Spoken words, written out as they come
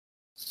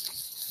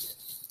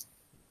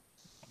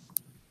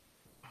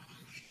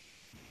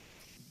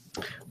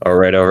All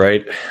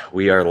right.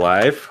 We are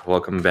live.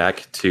 Welcome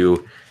back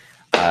to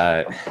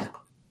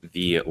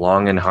the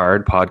Long and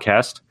Hard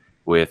podcast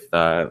with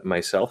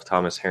myself,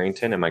 Thomas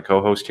Harrington, and my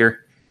co-host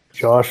here.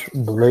 Josh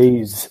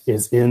Blaze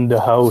is in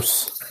the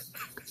house.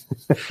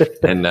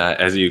 And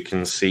as you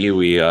can see,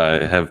 we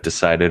have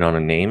decided on a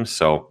name.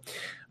 So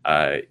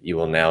you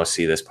will now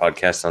see this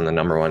podcast on the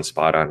 #1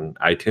 spot on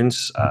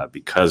iTunes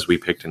because we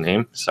picked a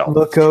name. So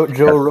look out,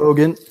 Joe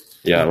Rogan.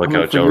 Yeah, look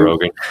out, Joe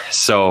Rogan.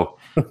 So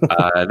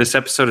this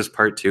episode is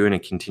part 2 and a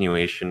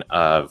continuation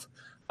of,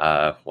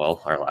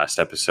 our last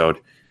episode,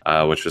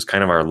 which was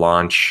kind of our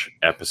launch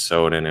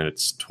episode. And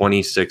it's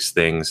 26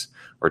 things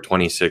or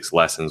 26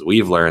 lessons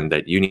we've learned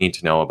that you need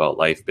to know about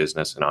life,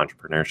 business, and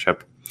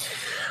entrepreneurship.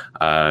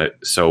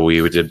 So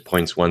we did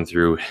points 1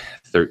 through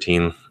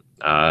 13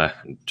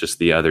 just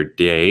the other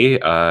day.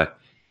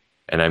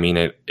 And I mean,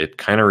 it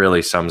kind of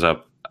really sums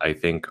up, I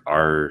think,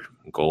 our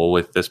goal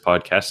with this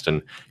podcast.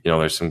 And,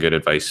 there's some good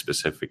advice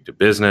specific to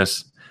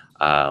business,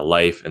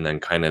 life, and then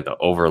kind of the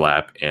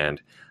overlap.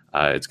 And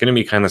it's going to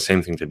be kind of the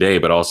same thing today,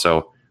 but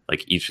also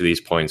like each of these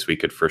points, we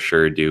could for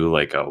sure do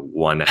like a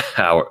 1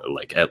 hour,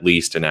 like at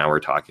least an hour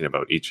talking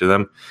about each of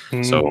them.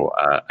 So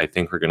I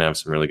think we're going to have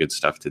some really good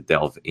stuff to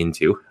delve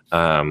into.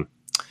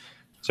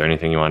 Is there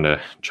anything you want to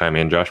chime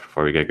in, Josh,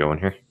 before we get going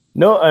here?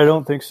 No, I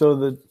don't think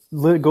so.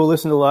 Go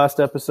listen to the last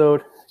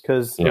episode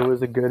because it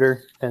was a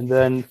gooder. And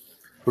then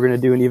we're going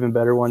to do an even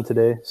better one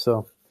today.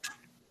 So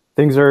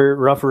things are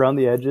rough around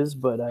the edges,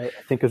 but I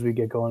think as we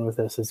get going with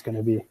this, it's going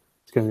to be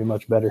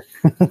much better.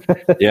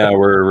 Yeah,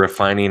 we're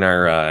refining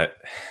our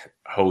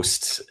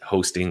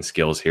hosting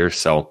skills here.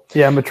 So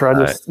yeah, I'm going to try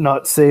to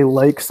not say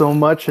like so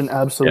much and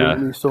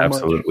absolutely so much.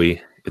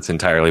 Absolutely. It's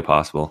entirely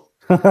possible.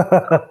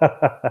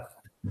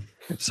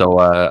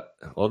 So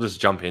we'll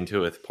just jump into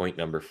it with point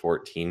number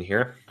 14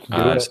 here.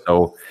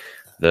 So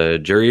the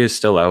jury is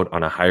still out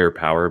on a higher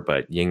power,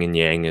 but yin and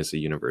yang is a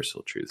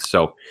universal truth.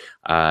 So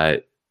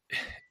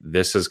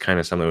this is kind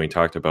of something we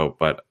talked about,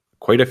 but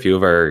quite a few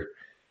of our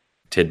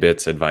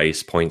tidbits,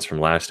 advice, points from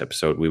last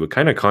episode, we would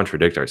kind of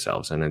contradict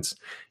ourselves. And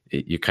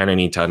you kind of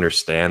need to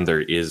understand there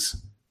is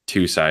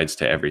two sides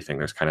to everything.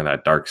 There's kind of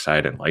that dark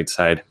side and light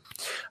side,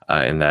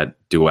 and that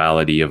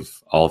duality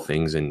of all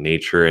things in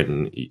nature.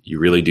 And you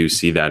really do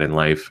see that in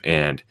life.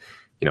 And,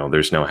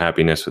 there's no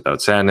happiness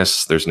without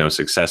sadness. There's no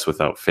success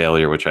without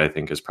failure, which I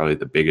think is probably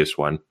the biggest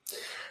one.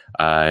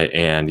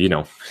 And,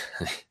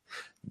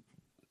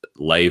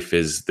 life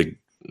is the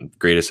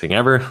greatest thing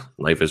ever.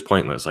 Life is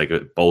pointless. Like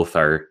both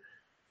are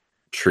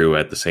true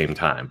at the same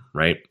time,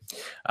 right?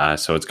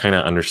 So it's kind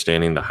of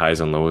understanding the highs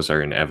and lows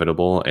are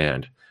inevitable,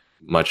 and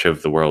much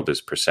of the world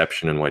is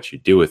perception and what you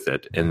do with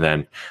it. And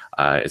then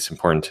it's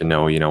important to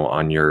know,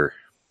 on your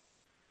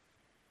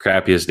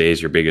crappiest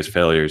days, your biggest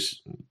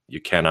failures, you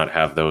cannot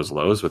have those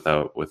lows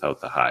without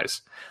the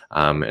highs.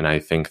 And I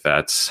think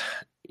that's,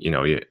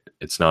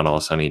 it's not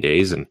all sunny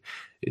days, and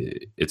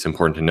it's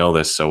important to know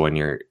this. So when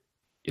you're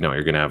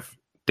going to have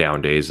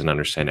down days, and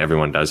understand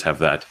everyone does have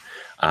that.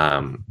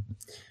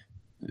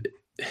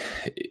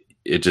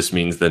 It just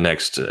means the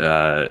next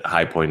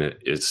high point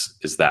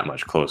is that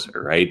much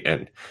closer, right?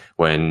 And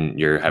when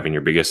you're having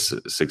your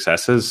biggest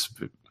successes,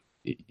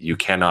 you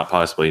cannot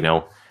possibly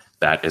know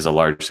that is a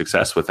large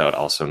success without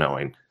also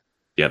knowing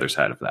the other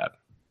side of that.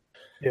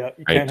 Yeah,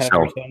 you can't have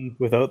your sun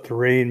without the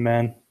rain,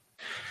 man.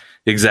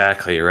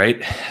 Exactly,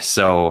 right?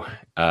 So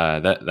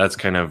that's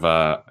kind of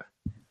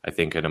I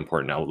think an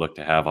important outlook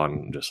to have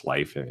on just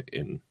life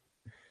in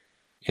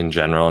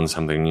general, and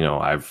something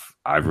I've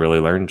really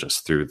learned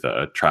just through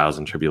the trials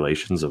and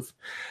tribulations of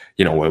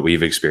what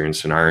we've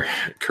experienced in our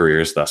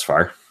careers thus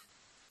far.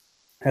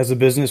 As a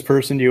business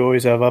person, you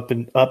always have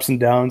ups and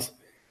downs,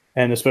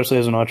 and especially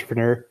as an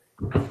entrepreneur,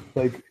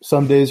 like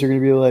some days you're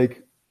going to be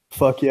like,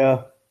 fuck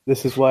yeah,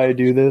 this is why I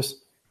do this.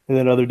 And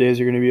then other days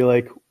you're going to be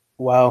like,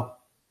 wow,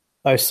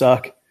 I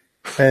suck.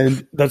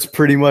 And that's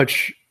pretty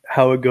much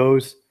how it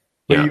goes.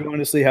 But you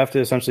honestly have to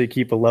essentially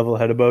keep a level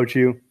head about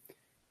you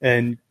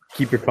and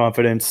keep your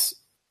confidence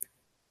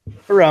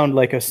around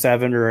like a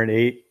 7 or an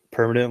 8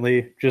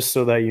 permanently, just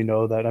so that you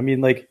know that. I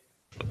mean, like,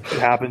 it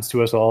happens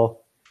to us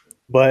all.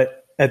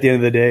 But at the end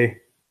of the day,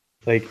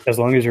 like, as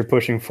long as you're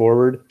pushing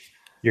forward,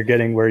 you're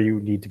getting where you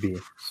need to be.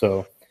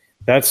 So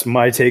that's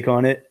my take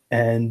on it.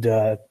 And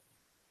I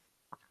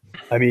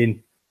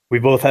mean, we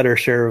both had our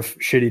share of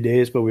shitty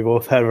days, but we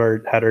both had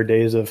our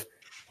days of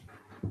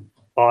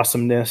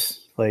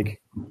awesomeness.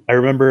 Like, I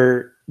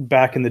remember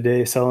back in the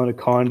day selling a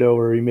condo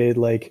where we made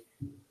like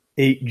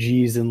 8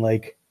 G's in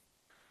like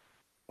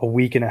a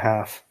week and a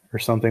half or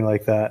something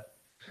like that.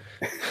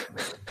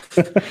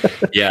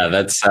 Yeah,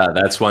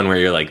 that's one where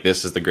you're like,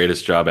 this is the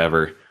greatest job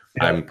ever.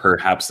 Yeah. I'm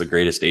perhaps the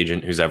greatest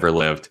agent who's ever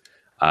lived.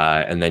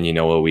 And then,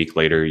 a week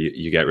later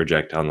you get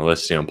rejected on the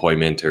listing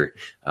appointment, or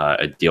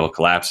a deal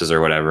collapses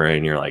or whatever.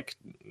 And you're like,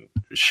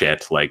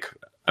 shit, like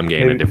I'm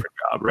getting a different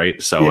job.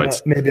 Right. So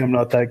maybe I'm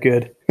not that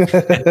good.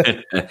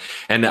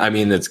 And I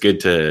mean, it's good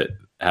to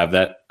have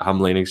that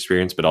humbling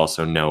experience, but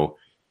also know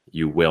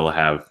you will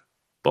have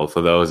both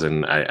of those.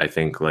 And I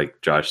think,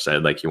 like Josh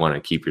said, like you want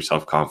to keep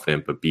yourself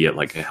confident, but be at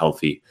like a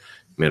healthy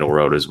middle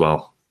road as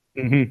well.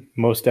 Mm-hmm.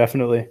 Most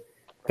definitely.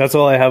 That's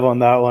all I have on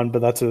that one,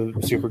 but that's a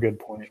super good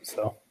point.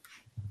 So,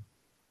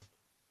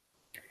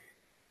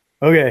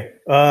 okay.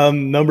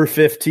 Number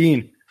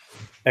 15,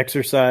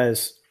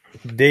 exercise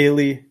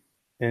daily.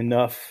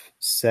 Enough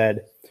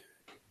said.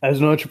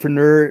 As an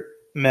entrepreneur,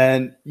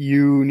 man,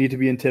 you need to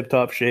be in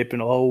tip-top shape in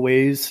all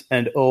ways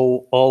and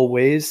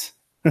always.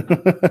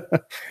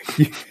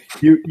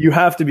 you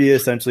have to be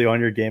essentially on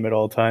your game at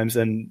all times,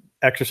 and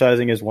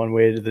exercising is one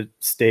way to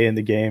stay in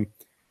the game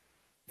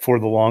for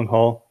the long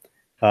haul.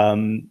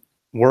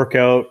 Work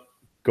out,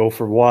 go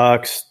for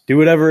walks, do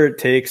whatever it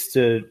takes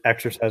to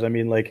exercise. I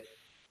mean, like,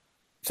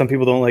 some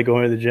people don't like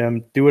going to the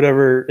gym. Do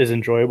whatever is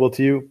enjoyable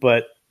to you,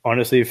 but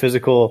honestly,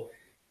 physical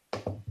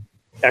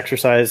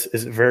exercise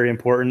is very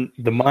important.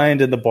 The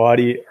mind and the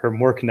body are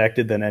more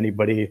connected than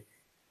anybody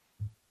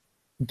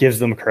gives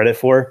them credit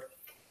for.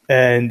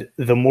 And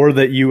the more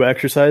that you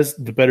exercise,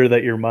 the better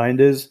that your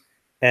mind is.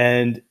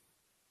 And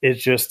it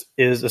just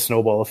is a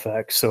snowball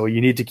effect. So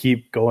you need to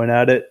keep going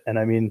at it. And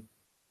I mean,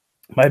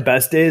 my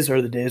best days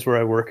are the days where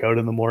I work out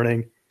in the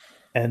morning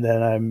and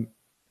then I'm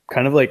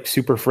kind of like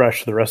super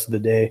fresh the rest of the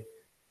day.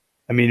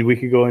 I mean, we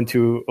could go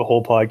into a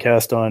whole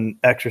podcast on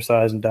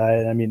exercise and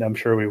diet. I mean, I'm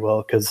sure we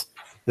will, because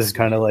this is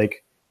kind of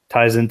like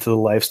ties into the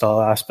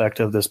lifestyle aspect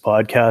of this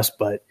podcast,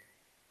 but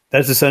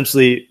that's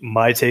essentially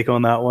my take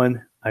on that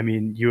one. I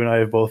mean, you and I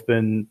have both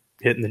been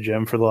hitting the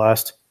gym for the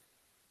last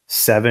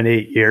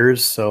 7-8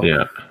 years. So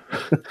yeah,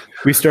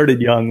 we started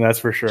young, that's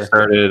for sure.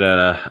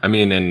 I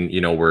mean, and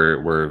you know,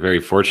 we're very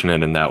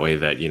fortunate in that way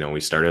that, you know,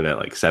 we started at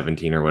like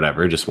 17 or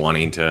whatever, just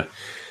wanting to,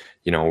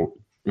 you know,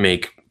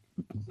 make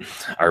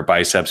our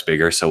biceps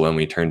bigger. So when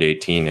we turned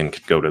 18 and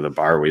could go to the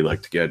bar, we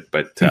looked good.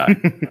 But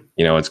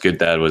you know, it's good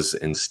that was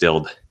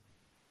instilled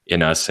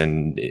in us,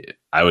 and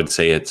I would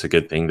say it's a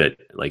good thing that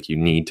like you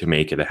need to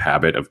make it a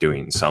habit of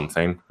doing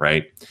something,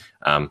 right?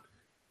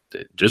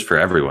 Just for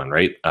everyone,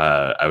 right?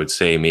 I would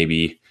say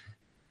maybe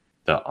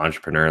the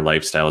entrepreneur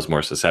lifestyle is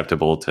more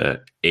susceptible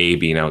to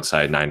being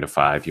outside 9 to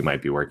 5. You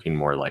might be working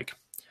more like,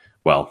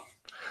 well,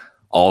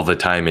 all the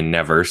time and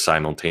never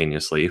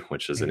simultaneously,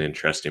 which is an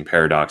interesting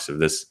paradox of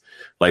this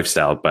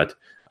lifestyle. But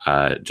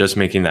just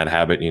making that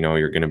habit, you know,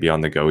 you're going to be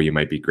on the go. You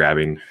might be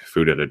grabbing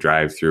food at a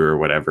drive-through or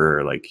whatever,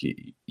 or like,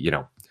 you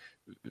know,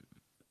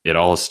 it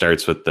all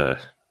starts with the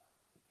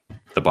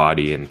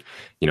body, and,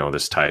 you know,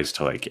 this ties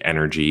to like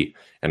energy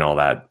and all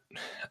that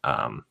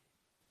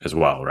as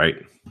well, right?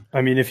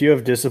 I mean, if you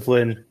have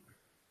discipline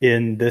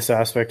in this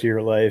aspect of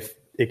your life,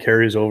 it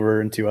carries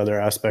over into other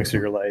aspects of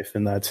your life.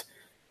 And that's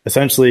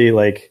essentially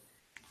like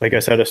I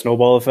said, a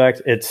snowball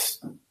effect. It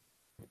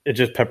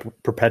just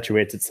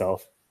perpetuates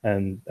itself.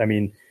 And I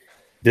mean,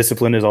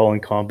 discipline is all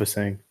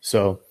encompassing.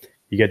 So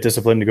you get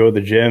discipline to go to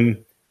the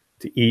gym,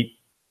 to eat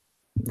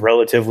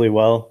relatively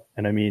well.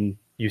 And I mean,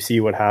 you see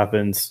what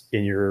happens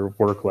in your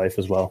work life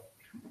as well.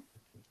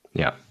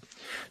 Yeah.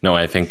 No,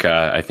 I think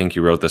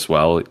you wrote this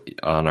well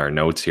on our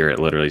notes here. It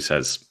literally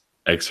says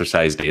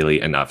exercise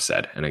daily, enough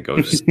said. And it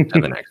goes to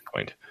the next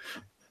point.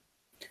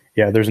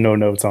 Yeah. There's no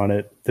notes on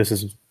it.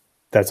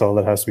 That's all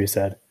that has to be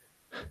said.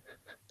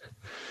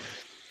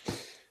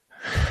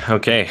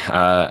 Okay.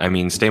 I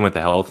mean, staying with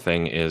the health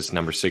thing is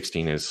number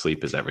 16 is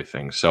sleep is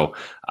everything. So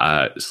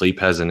sleep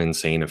has an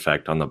insane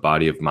effect on the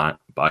body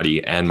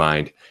and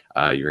mind,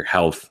 your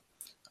health.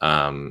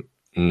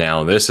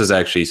 Now, this is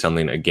actually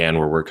something, again,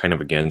 where we're kind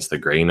of against the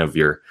grain of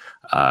your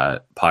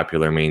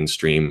popular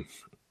mainstream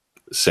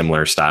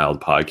similar styled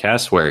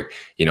podcasts where,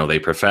 you know, they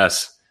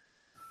profess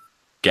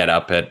get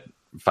up at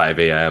 5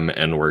 a.m.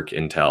 and work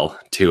until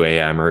 2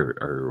 a.m.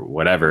 or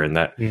whatever. And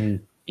that,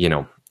 you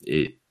know,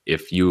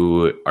 if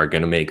you are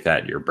going to make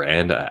that your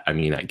brand, I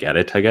mean, I get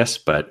it, I guess.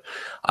 But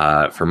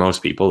for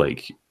most people,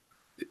 like,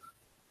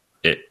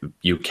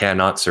 you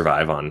cannot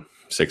survive on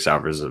 6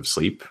 hours of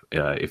sleep.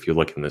 If you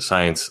look in the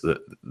science,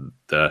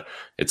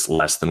 it's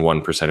less than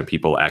 1% of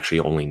people actually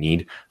only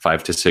need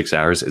 5 to 6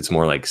 hours. It's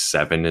more like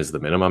 7 is the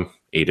minimum.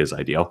 8 is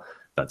ideal.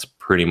 That's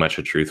pretty much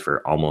a truth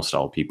for almost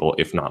all people,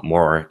 if not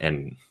more.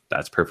 And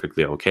that's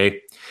perfectly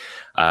okay.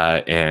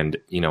 And,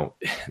 you know,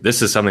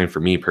 this is something for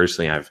me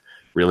personally, I've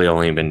really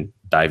only been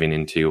diving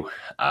into,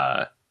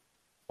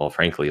 well,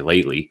 frankly,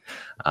 lately,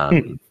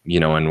 you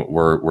know, and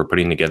we're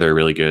putting together a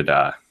really good,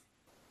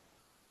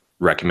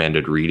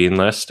 recommended reading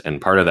list.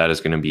 And part of that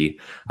is going to be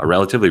a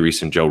relatively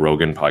recent Joe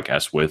Rogan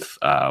podcast with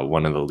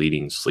one of the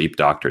leading sleep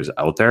doctors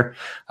out there.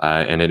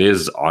 And it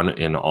is,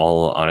 in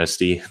all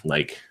honesty,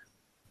 like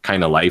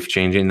kind of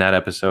life-changing, that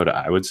episode,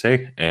 I would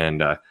say,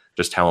 and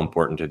just how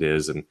important it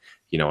is. And,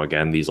 you know,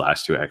 again, these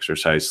last two,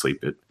 exercise,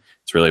 sleep,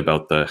 it's really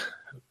about the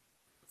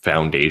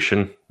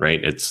foundation,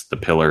 right? It's the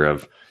pillar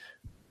of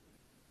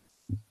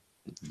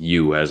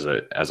you as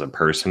a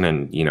person.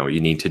 And, you know, you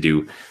need to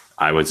do,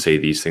 I would say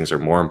these things are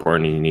more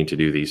important, and you need to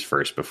do these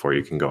first before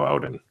you can go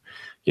out and,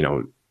 you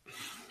know,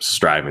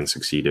 strive and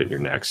succeed at your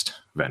next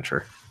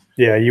venture.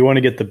 Yeah, you want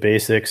to get the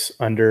basics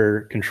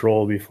under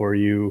control before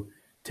you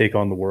take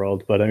on the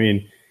world. But I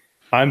mean,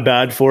 I'm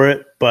bad for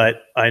it,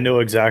 but I know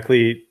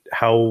exactly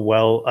how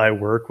well I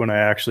work when I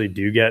actually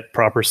do get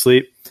proper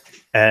sleep.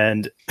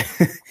 And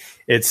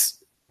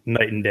it's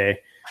night and day.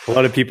 A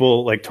lot of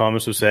people, like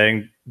Thomas was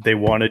saying, they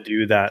want to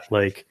do that,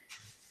 like,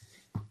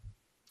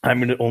 I'm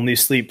going to only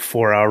sleep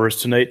 4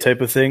 hours tonight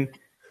type of thing.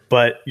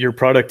 But your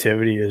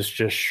productivity is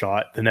just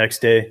shot the next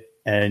day,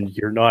 and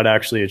you're not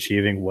actually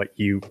achieving what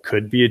you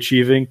could be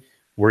achieving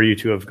were you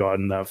to have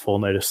gotten that full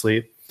night of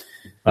sleep.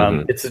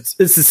 It's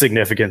a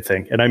significant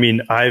thing. And I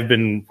mean, I've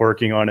been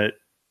working on it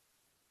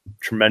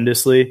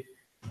tremendously,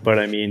 but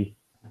I mean,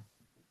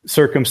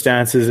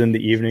 circumstances in the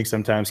evening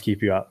sometimes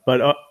keep you up.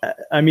 But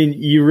I mean,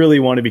 you really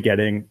want to be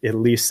getting at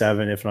least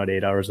 7, if not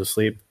 8 hours of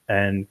sleep,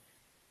 and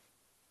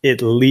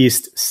at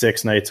least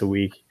 6 nights a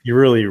week. You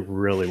really,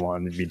 really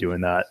want to be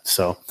doing that.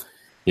 So,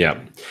 yeah.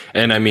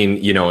 And I mean,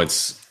 you know,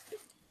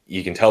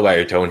 you can tell by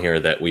your tone here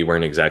that we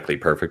weren't exactly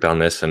perfect on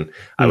this. And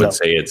I would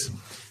say it's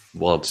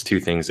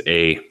two things.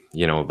 A,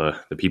 you know,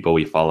 the people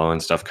we follow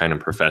and stuff kind of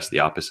profess the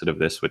opposite of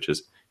this, which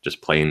is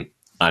just plain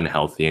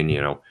unhealthy. And,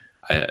 you know,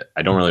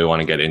 I don't really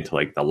want to get into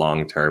like the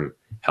long-term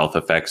health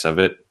effects of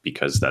it,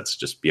 because that's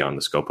just beyond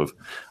the scope of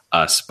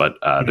us. But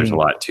there's a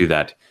lot to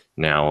that.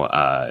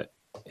 Now,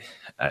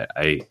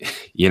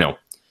 you know,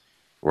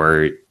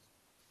 we're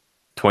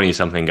 20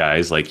 something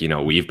guys, like, you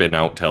know, we've been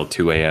out till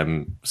 2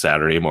 a.m.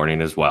 Saturday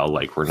morning as well.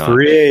 Like, we're not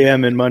 3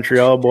 a.m. in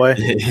Montreal, boy.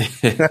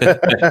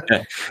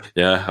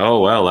 Yeah. Oh,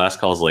 well, last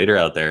call's later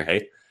out there.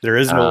 Hey, there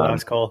is no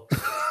last call.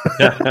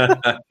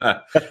 Yeah.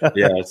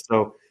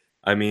 So,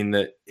 I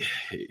mean,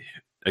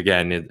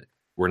 again,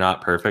 we're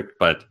not perfect,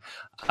 but,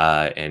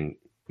 and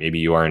maybe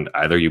you aren't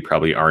either. You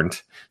probably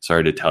aren't.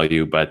 Sorry to tell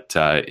you, but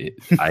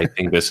I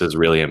think this is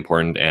really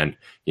important. And,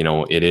 you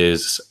know, it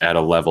is at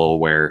a level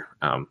where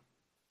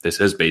this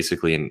is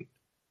basically an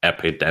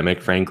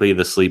epidemic, frankly,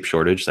 the sleep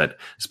shortage that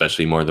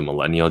especially more the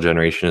millennial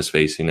generation is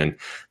facing. And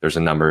there's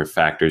a number of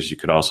factors. You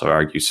could also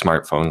argue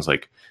smartphones,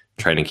 like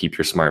trying to keep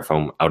your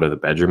smartphone out of the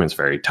bedroom. It's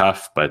very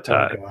tough, but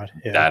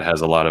that has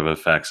a lot of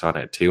effects on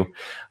it too.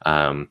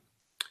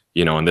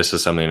 You know, and this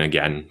is something,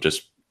 again,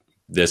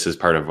 this is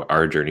part of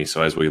our journey.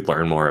 So as we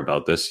learn more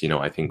about this, you know,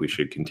 I think we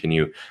should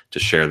continue to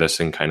share this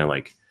in kind of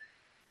like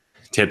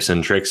tips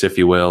and tricks, if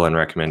you will, and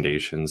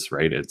recommendations,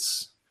 right?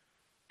 It's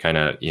kind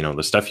of, you know,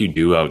 the stuff you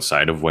do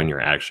outside of when you're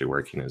actually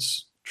working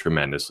is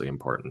tremendously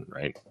important,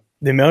 right?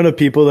 The amount of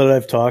people that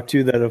I've talked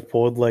to that have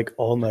pulled like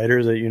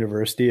all-nighters at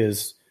university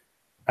is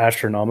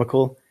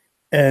astronomical.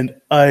 And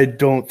I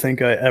don't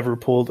think I ever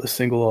pulled a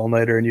single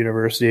all-nighter in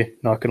university,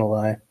 not going to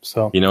lie.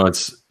 So, you know,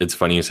 it's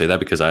funny you say that,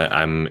 because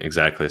I'm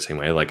exactly the same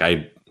way. Like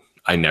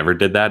I never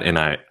did that. And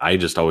I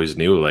just always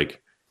knew,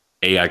 like,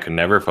 I could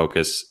never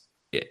focus.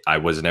 I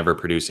was never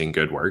producing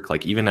good work.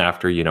 Like, even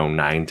after, you know,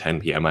 9, 10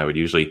 p.m., I would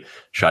usually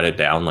shut it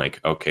down. Like,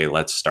 okay,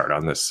 let's start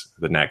on this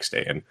the next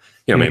day. And,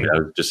 you know, maybe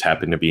that just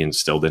happened to be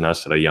instilled in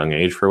us at a young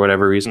age for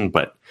whatever reason.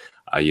 But,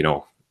 you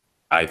know,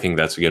 I think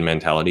that's a good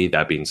mentality.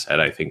 That being said,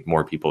 I think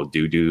more people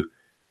do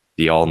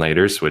the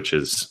all-nighters, which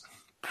is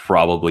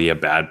probably a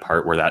bad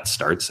part where that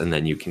starts. And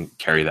then you can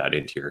carry that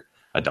into your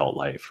adult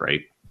life,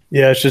 right?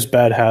 Yeah, it's just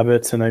bad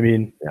habits. And I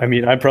mean,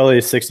 I'm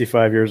probably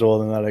 65 years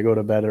old and that I go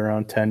to bed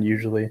around 10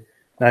 usually.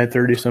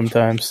 9:30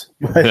 sometimes.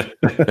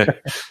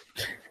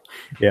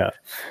 Yeah.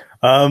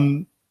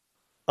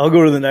 I'll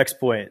go to the next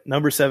point.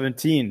 Number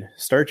 17,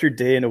 start your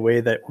day in a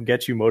way that will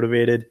get you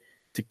motivated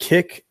to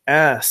kick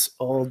ass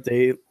all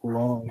day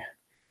long.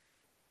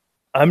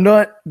 I'm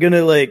not going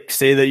to like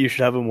say that you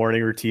should have a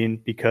morning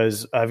routine,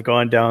 because I've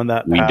gone down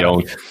that path. We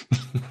don't.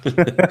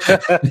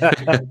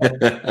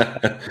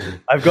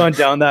 I've gone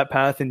down that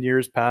path in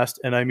years past.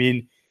 And I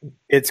mean,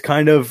 it's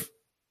kind of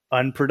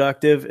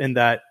unproductive in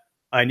that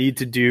I need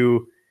to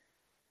do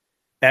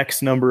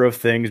X number of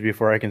things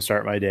before I can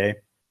start my day.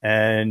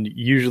 And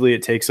usually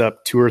it takes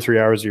up 2 or 3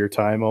 hours of your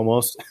time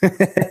almost.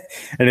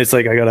 And it's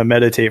like, I got to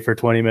meditate for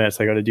 20 minutes.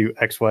 I got to do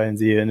X, Y, and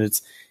Z. And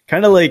it's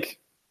kind of like,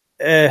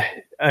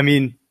 I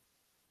mean,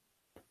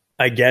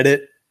 I get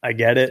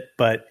it,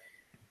 but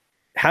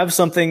have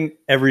something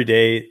every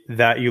day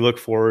that you look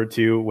forward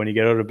to when you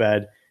get out of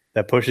bed,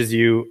 that pushes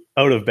you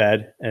out of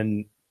bed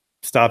and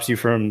stops you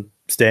from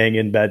staying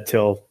in bed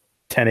till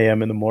 10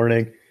 a.m. in the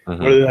morning.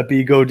 Whether that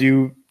be go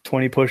do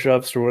 20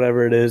 push-ups or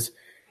whatever it is.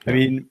 I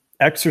mean,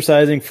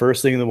 exercising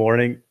first thing in the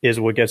morning is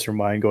what gets your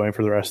mind going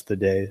for the rest of the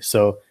day.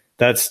 So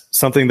that's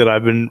something that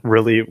I've been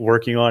really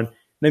working on.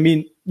 And I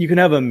mean, you can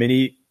have a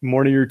mini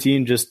morning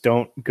routine, just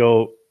don't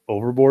go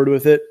overboard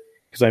with it.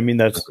 Because I mean,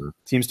 that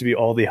seems to be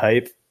all the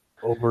hype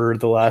over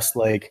the last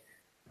like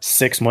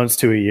 6 months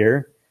to a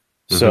year.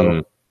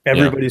 So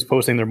everybody's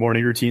posting their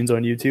morning routines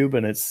on YouTube,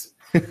 and it's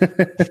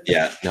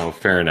yeah, no,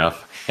 fair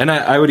enough. And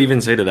I would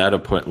even say to that a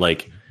point,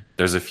 like,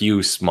 there's a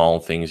few small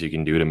things you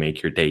can do to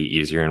make your day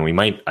easier.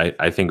 And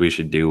I think we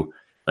should do,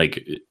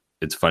 like,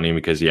 it's funny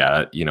because,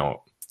 yeah, you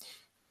know,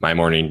 my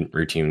morning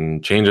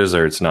routine changes,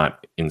 or it's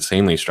not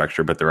insanely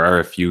structured, but there are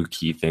a few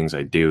key things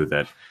I do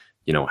that,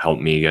 you know, help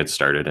me get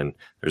started. And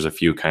there's a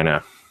few kind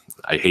of,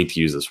 I hate to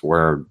use this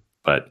word,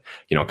 but,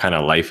 you know, kind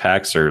of life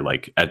hacks, or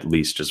like at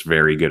least just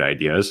very good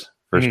ideas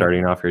for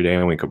starting off your day.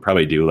 And we could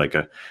probably do like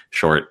a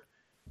short,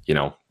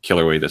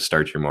 killer way to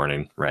start your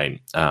morning, right?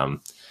 So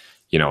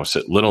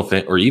little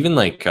thing, or even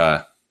like,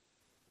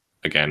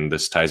 again,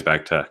 this ties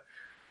back to,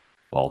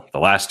 well, the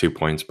last 2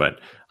 points, but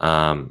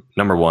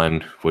number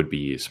one would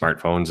be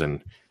smartphones.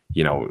 And,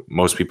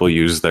 most people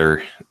use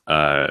their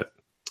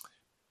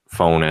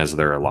phone as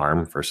their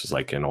alarm versus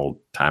like an old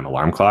time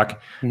alarm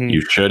clock.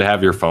 You should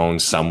have your phone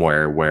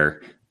somewhere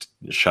where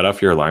shut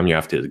off your alarm. You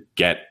have to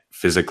get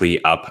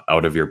physically up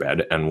out of your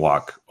bed and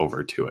walk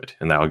over to it.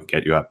 And that'll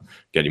get you up,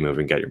 get you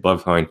moving, get your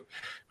blood flowing.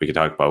 We could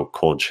talk about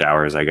cold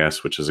showers, I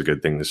guess, which is a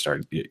good thing to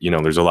start.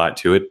 There's a lot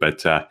to it,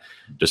 but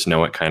just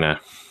know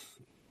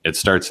it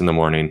starts in the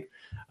morning.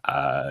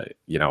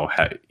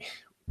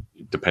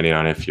 Depending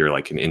on if you're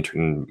like an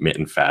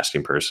intermittent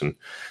fasting person,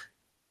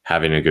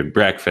 having a good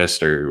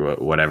breakfast or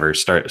whatever,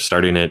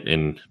 starting it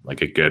in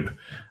like a good,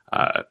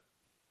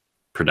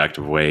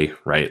 productive way,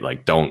 right?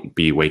 Like don't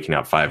be waking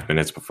up 5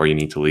 minutes before you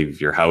need to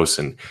leave your house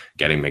and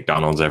getting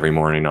McDonald's every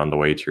morning on the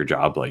way to your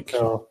job. Like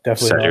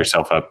set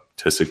yourself up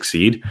to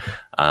succeed.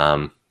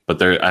 But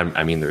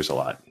there's a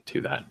lot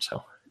to that.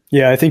 So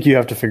yeah, I think you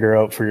have to figure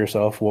out for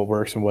yourself what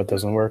works and what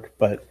doesn't work.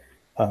 But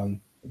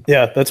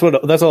that's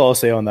all I'll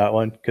say on that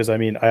one. Cause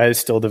I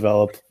still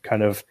develop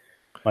kind of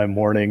my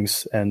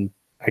mornings and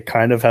I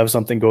kind of have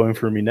something going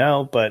for me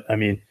now, but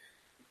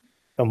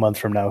a month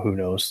from now, who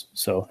knows?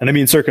 So,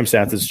 and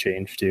circumstances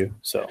change too.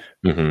 So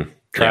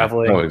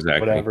traveling,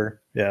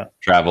 whatever. Yeah.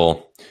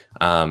 Travel,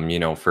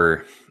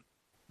 for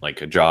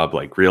like a job,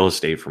 like real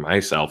estate for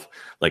myself,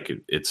 like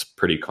it's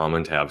pretty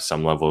common to have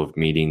some level of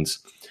meetings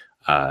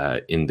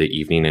in the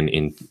evening and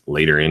in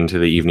later into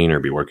the evening, or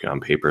be working on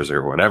papers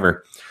or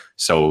whatever.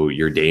 So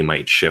your day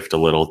might shift a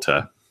little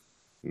to,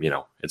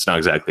 it's not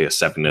exactly a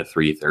 7 to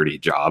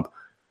 3:30 job,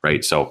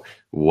 right? So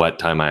what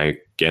time I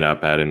get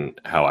up at and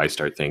how I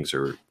start things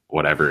or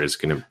whatever is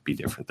going to be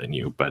different than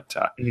you. But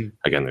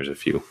again, there's a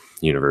few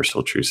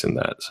universal truths in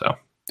that. So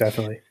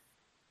definitely.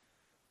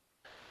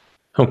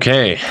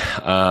 Okay,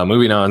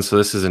 moving on. So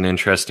this is an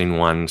interesting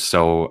one.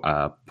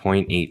 So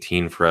point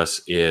 18 for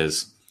us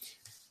is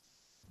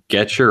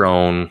get your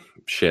own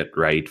shit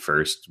right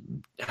first.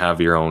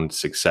 Have your own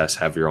success,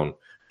 have your own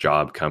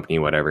job, company,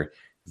 whatever,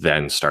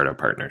 then start a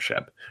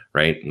partnership,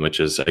 right? Which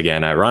is,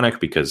 again,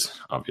 ironic because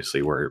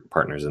obviously we're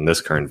partners in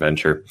this current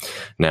venture.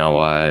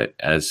 Now,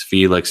 as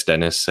Felix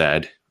Dennis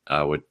said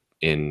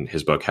in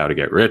his book, How to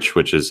Get Rich,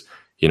 which is,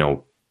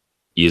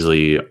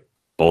 easily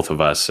both of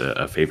us,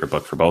 a favorite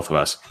book for both of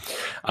us.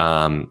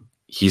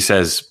 He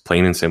says,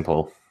 plain and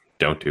simple,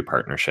 don't do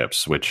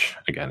partnerships, which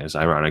again is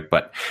ironic,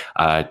 but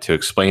to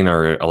explain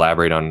or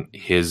elaborate on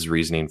his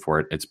reasoning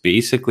for it, it's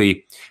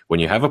basically when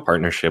you have a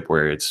partnership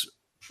where it's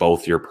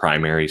both your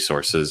primary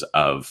sources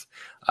of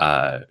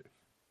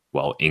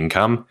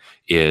income,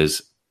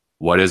 is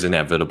what is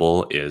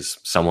inevitable is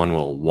someone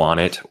will want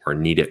it or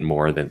need it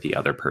more than the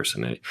other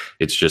person.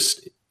 It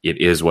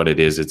is what it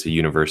is. It's a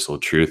universal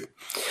truth,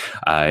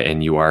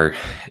 and you are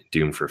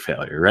doomed for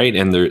failure, right?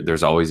 And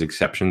there's always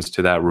exceptions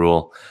to that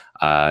rule.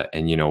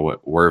 And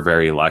we're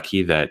very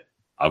lucky that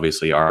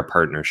obviously our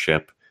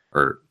partnership,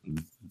 or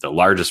the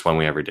largest one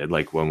we ever did,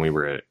 like when we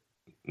were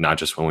not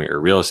just when we were a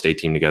real estate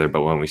team together,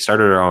 but when we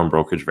started our own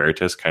brokerage,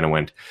 Veritas, kind of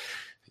went,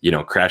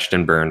 crashed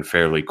and burned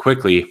fairly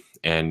quickly.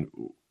 And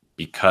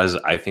because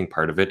I think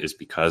part of it is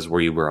because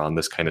we were on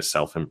this kind of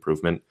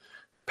self-improvement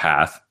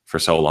path for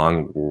so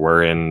long,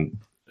 we're in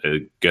a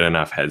good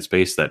enough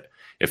headspace that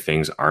if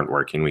things aren't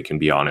working, we can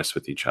be honest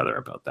with each other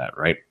about that,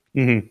 right?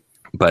 Mm-hmm.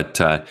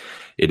 But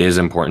it is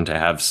important to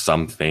have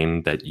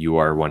something that you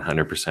are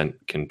 100%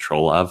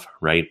 control of,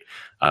 right?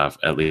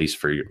 At least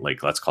for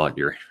let's call it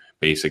your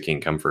basic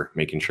income for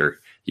making sure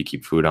you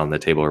keep food on the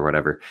table or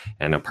whatever.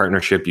 And a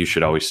partnership, you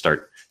should always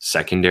start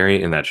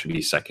secondary, and that should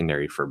be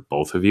secondary for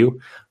both of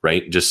you,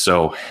 right? Just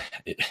so,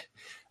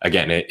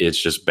 again, it's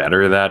just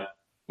better that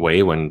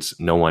way when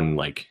no one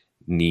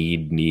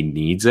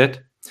needs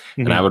it.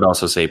 Mm-hmm. And I would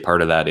also say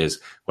part of that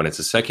is when it's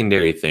a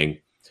secondary thing,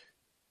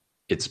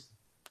 it's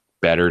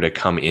better to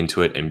come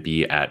into it and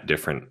be at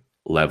different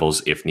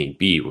levels if need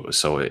be.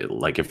 So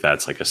if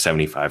that's like a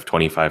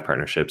 75-25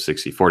 partnership,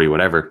 60-40,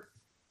 whatever,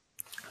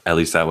 at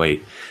least that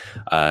way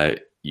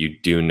you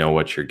do know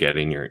what you're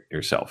getting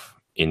yourself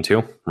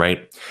into,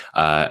 right?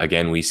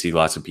 Again, we see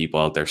lots of people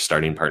out there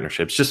starting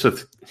partnerships just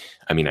with,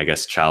 I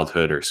guess,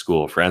 childhood or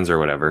school friends or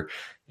whatever.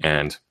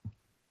 And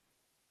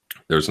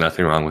there's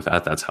nothing wrong with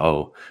that. That's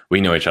how we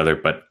know each other.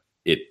 But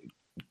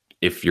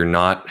if you're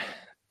not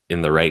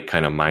in the right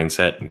kind of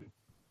mindset,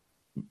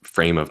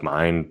 frame of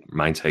mind,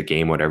 mindset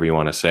game, whatever you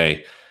want to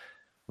say,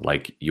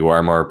 you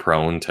are more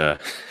prone to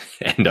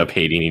end up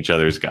hating each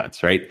other's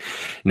guts, right?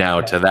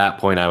 Now, to that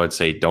point, I would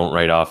say don't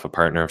write off a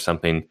partner if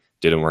something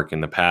didn't work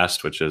in the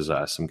past, which is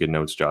some good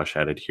notes Josh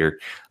added here.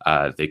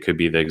 They could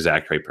be the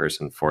exact right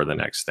person for the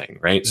next thing,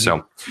 right?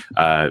 Mm-hmm.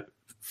 So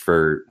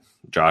for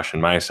Josh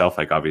and myself,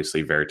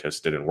 obviously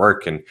Veritas didn't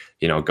work, and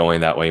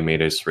going that way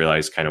made us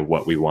realize kind of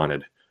what we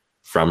wanted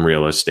from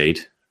real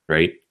estate,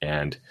 right?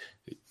 And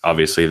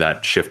obviously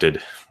that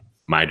shifted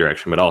my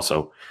direction, but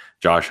also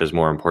Josh is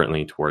more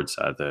importantly towards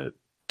the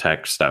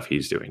tech stuff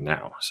he's doing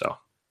now. So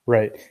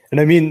right. And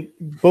I mean,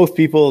 both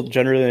people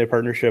generally in a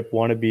partnership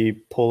want to be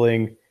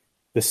pulling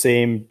the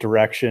same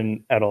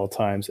direction at all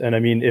times. And I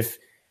mean, if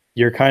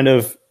you're kind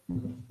of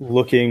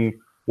looking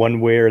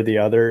one way or the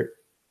other,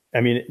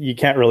 I mean, you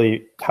can't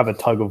really have a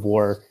tug of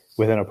war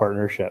within a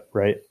partnership,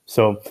 right?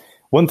 So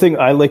one thing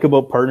I like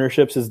about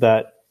partnerships is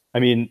that, I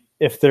mean,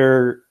 if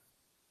they're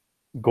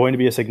going to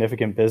be a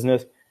significant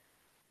business,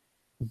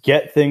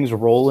 get things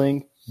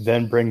rolling,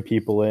 then bring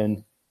people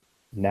in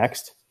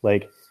next.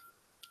 Like,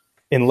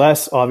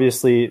 unless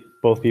obviously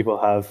both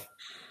people have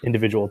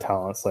individual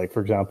talents. Like,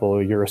 for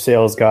example, you're a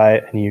sales guy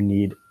and you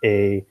need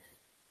a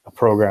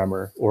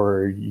programmer,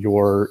 or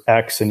you're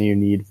X and you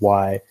need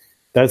Y.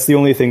 That's the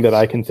only thing that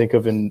I can think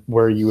of in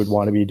where you would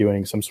want to be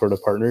doing some sort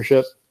of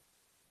partnership.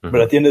 Mm-hmm.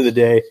 But at the end of the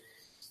day,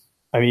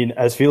 I mean,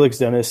 as Felix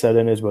Dennis said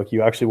in his book,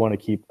 you actually want to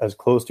keep as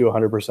close to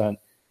 100%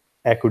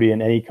 equity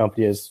in any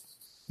company as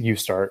you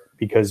start,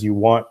 because you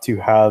want to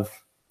have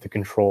the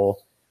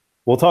control.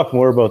 We'll talk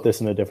more about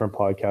this in a different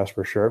podcast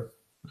for sure.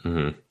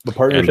 Mm-hmm. The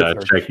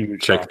partnerships are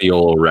huge. Check the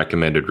old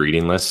recommended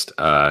reading list.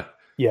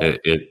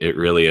 It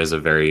really is a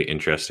very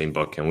interesting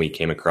book, and we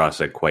came across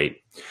it quite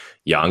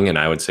young, and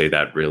I would say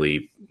that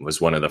really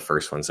was one of the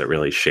first ones that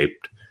really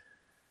shaped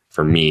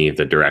for me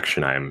the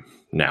direction I'm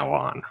now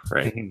on,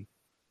 right? Mm-hmm.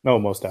 No,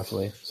 most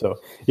definitely. So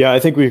yeah, I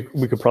think we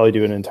could probably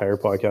do an entire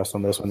podcast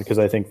on this one, because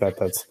I think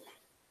that's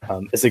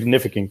a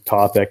significant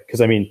topic.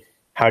 Because I mean,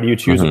 how do you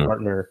choose a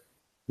partner?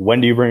 When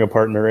do you bring a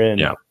partner in?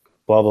 Yeah.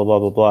 Blah blah blah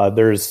blah blah.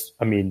 There's,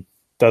 I mean,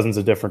 dozens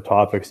of different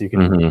topics you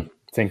can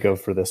think of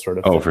for this sort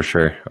of thing. Oh, for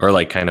sure. Or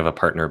like kind of a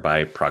partner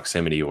by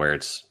proximity, where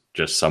it's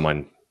just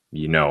someone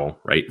you know,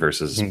 right?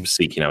 Versus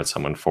seeking out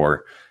someone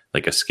for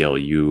like a skill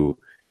you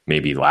may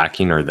be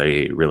lacking or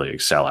they really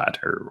excel at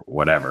or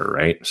whatever,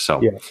 right?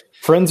 So yeah,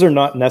 friends are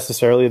not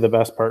necessarily the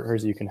best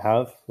partners you can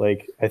have.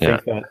 Like, I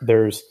think that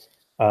there's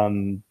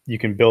you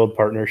can build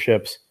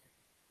partnerships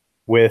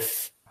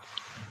with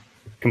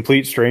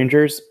complete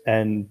strangers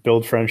and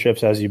build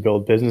friendships as you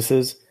build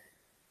businesses.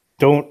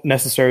 Don't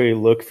necessarily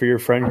look for your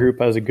friend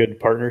group as a good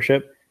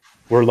partnership.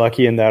 We're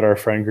lucky in that our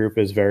friend group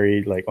is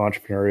very like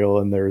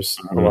entrepreneurial, and there's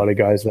a lot of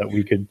guys that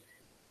we could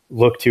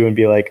look to and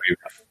be like,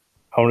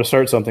 I want to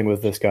start something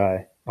with this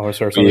guy. I want to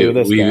start something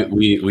with this guy.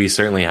 We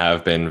certainly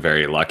have been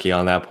very lucky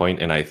on that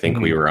point. And I think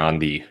we were on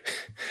the,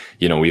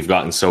 we've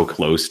gotten so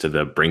close to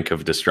the brink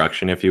of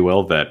destruction, if you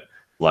will, that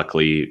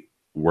luckily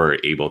we're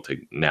able to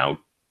now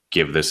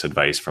give this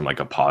advice from like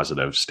a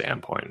positive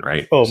standpoint,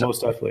 right? Oh, so,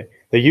 most definitely.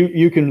 Like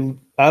you can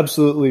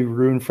absolutely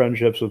ruin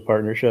friendships with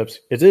partnerships.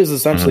 It is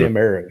essentially a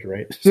marriage,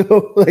 right?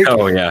 So like,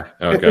 oh yeah.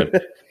 Oh,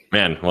 good.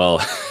 Man,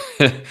 well,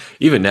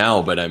 even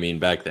now, but I mean,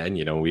 back then,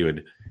 we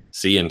would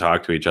see and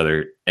talk to each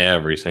other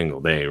every single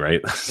day,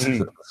 right?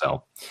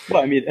 So,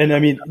 well, I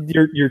mean,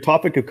 your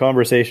topic of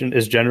conversation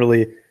is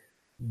generally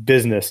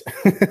business.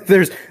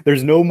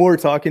 there's no more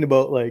talking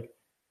about like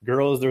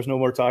girls. There's no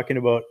more talking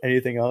about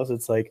anything else.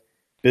 It's like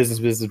business.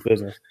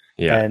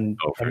 Yeah. And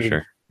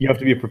sure. You have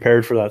to be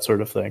prepared for that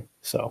sort of thing.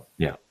 So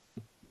yeah.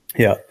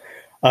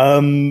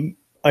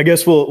 I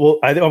guess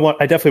I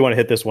definitely want to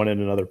hit this one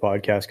in another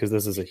podcast, because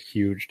this is a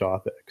huge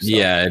topic. So.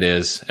 Yeah, it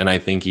is. And I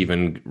think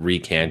even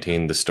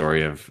recanting the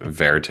story of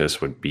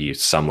Veritas would be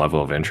some level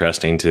of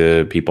interesting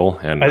to people.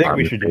 And I think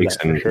we should do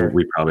that for sure.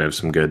 We probably have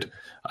some good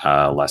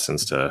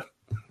lessons to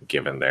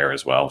give in there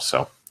as well.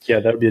 So yeah,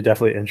 that would be a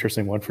definitely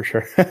interesting one for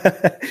sure.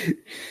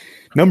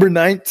 Number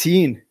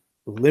 19,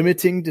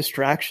 limiting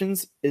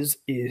distractions is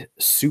a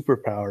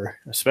superpower,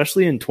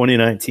 especially in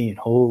 2019.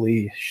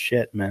 Holy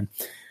shit, man.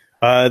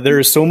 There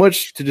is so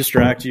much to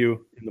distract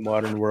you in the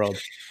modern world.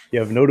 You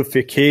have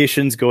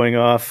notifications going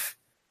off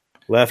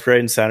left, right,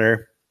 and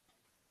center.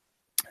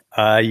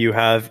 You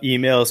have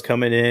emails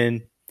coming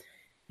in.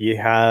 You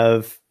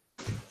have,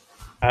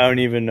 I don't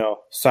even know,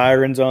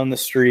 sirens on the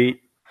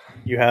street.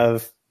 You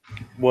have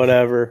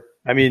whatever.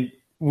 I mean,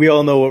 we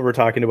all know what we're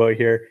talking about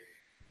here.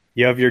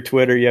 You have your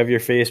Twitter, you have your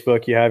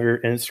Facebook, you have your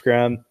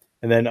Instagram,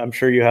 and then I'm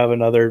sure you have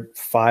another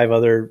 5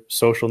 other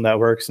social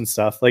networks and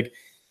stuff. Like,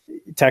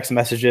 text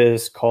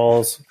messages,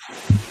 calls,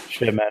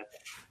 shit, man.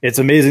 It's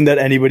amazing that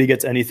anybody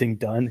gets anything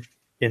done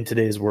in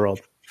today's world.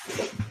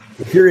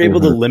 If you're able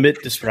to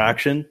limit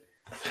distraction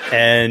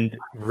and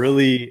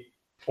really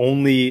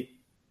only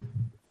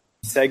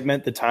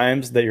segment the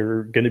times that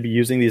you're going to be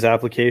using these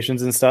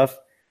applications and stuff,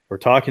 or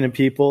talking to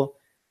people,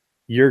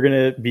 you're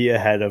going to be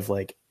ahead of,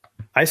 like,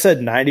 I said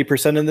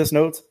 90% in this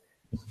notes,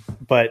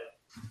 but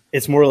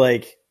it's more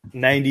like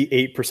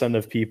 98%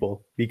 of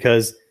people,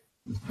 because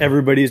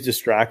everybody's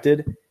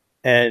distracted.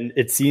 And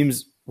it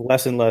seems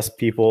less and less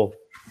people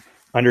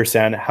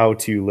understand how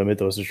to limit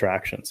those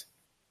distractions.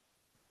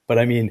 But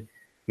I mean,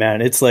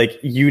 man, it's like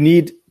you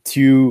need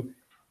to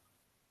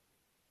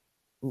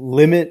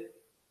limit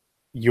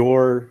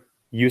your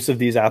use of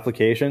these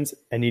applications,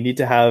 and you need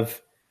to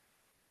have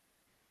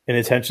an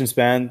attention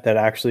span that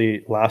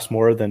actually lasts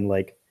more than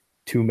like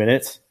 2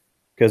 minutes.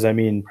 Because I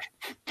mean,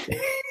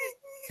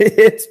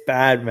 it's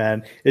bad,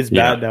 man. It's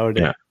bad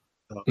nowadays. Yeah.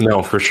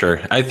 No, for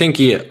sure. I think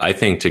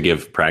to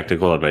give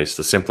practical advice,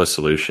 the simplest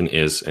solution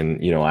is,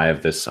 and I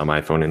have this on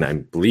my phone, and I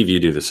believe you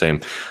do the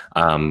same.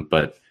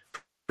 But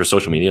for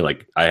social media,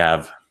 like I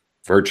have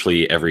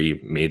virtually every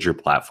major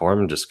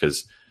platform, just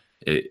because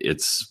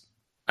it's,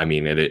 I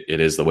mean, it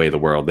is the way the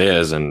world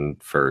is,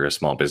 and for a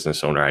small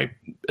business owner, I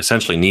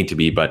essentially need to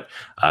be. But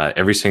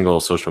every single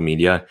social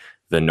media,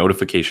 the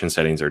notification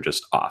settings are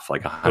just off,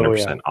 like Oh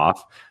yeah. 100%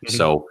 off. Mhm.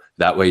 So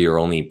that way you're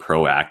only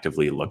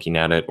proactively looking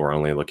at it, or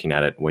only looking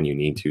at it when you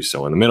need to.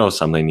 So in the middle of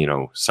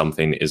something,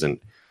 something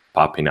isn't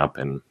popping up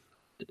and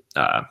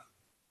uh,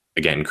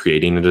 again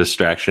creating a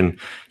distraction.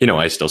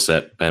 I still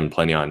spend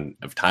plenty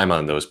of time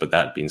on those. But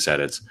that being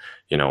said, it's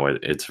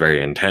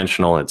very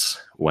intentional.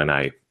 It's when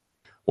I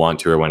want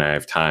to, or when I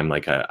have time.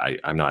 Like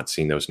I'm not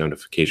seeing those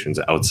notifications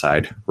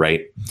outside,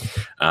 right?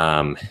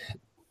 Um,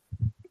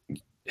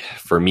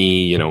 for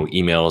me,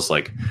 emails,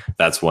 like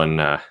that's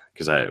one,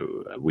 because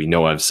we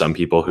know of some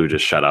people who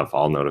just shut off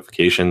all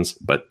notifications,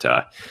 but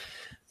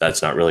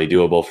that's not really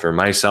doable for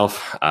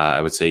myself. I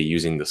would say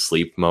using the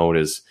sleep mode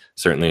is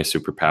certainly a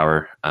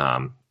superpower,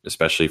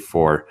 especially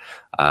for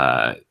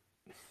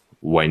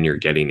when you're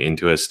getting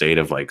into a state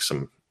of like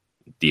some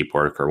deep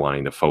work or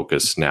wanting to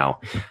focus. Now,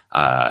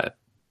 I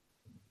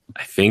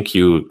think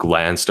you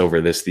glanced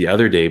over this the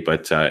other day,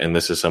 but and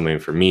this is something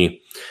for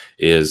me,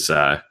 is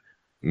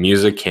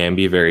music can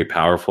be very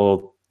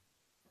powerful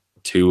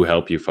to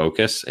help you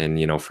focus.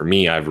 And for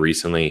me, I've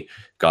recently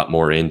got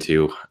more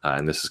into,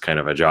 and this is kind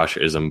of a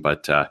Josh-ism,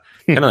 but kind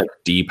of like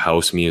deep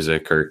house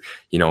music, or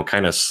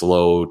kind of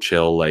slow,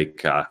 chill,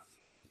 like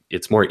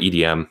it's more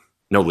EDM,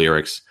 no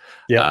lyrics.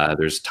 Yeah.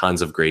 There's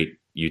tons of great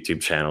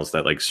YouTube channels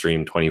that like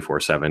stream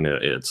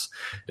 24/7.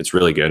 It's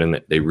really good, and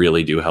they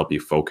really do help you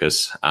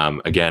focus.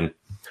 Again,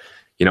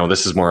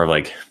 this is more of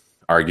like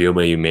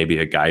arguably maybe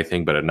a guy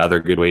thing, but another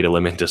good way to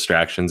limit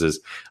distractions is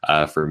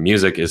for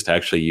music is to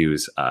actually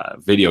use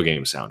video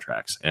game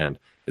soundtracks. And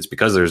it's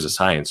because there's a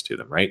science to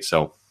them, right?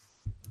 So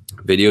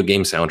video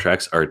game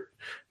soundtracks are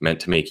meant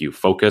to make you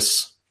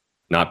focus,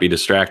 not be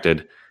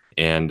distracted,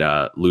 and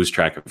lose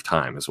track of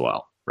time as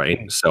well,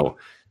 right? So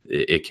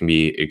it can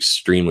be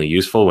extremely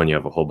useful when you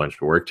have a whole bunch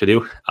of work to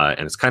do.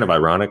 And it's kind of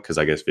ironic because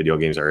I guess video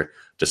games are a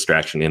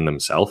distraction in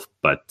themselves,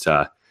 but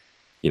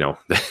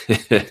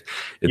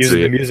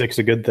Using the music's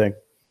a good thing.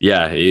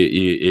 Yeah,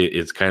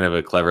 it's kind of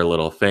a clever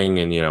little thing.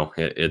 And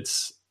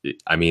it's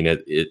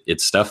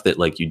stuff that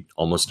like you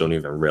almost don't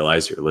even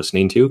realize you're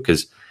listening to,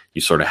 because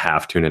you sort of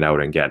half tune it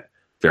out and get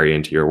very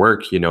into your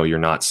work. You're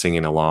not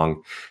singing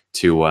along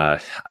to I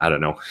don't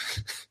know,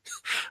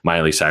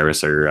 Miley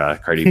Cyrus or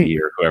Cardi B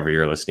or whoever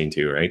you're listening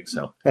to, right?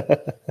 So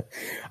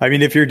I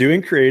mean, if you're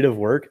doing creative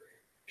work,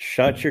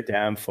 shut your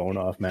damn phone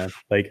off, man.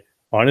 Like,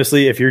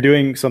 honestly, if you're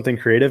doing something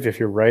creative, if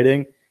you're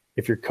writing,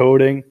 if you're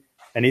coding,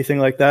 anything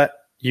like that,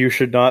 you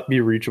should not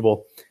be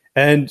reachable.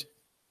 And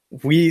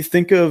we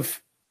think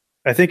of,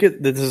 I think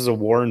this is a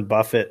Warren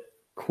Buffett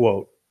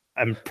quote.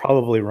 I'm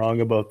probably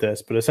wrong about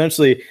this, but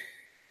essentially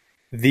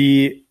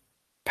the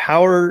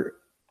power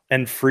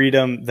and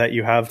freedom that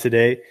you have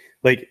today,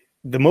 like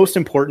the most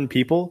important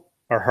people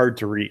are hard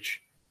to reach.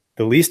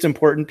 The least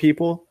important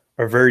people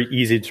are very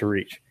easy to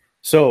reach.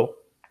 So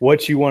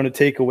what you want to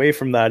take away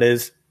from that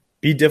is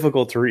be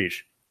difficult to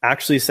reach.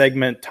 Actually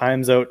segment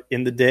times out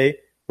in the day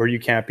where you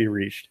can't be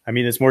reached. I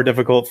mean, it's more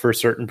difficult for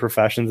certain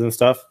professions and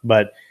stuff,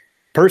 but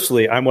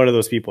personally, I'm one of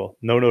those people.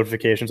 No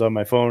notifications on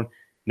my phone,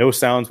 no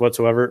sounds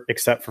whatsoever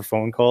except for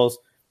phone calls.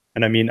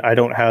 And I mean, I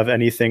don't have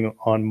anything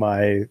on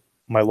my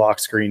lock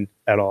screen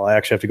at all. I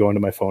actually have to go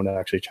into my phone and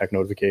actually check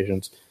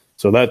notifications.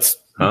 So that's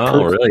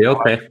really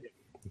okay.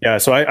 Yeah,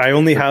 so I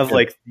only have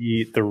like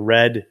the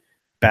red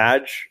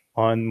badge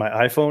on my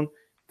iPhone.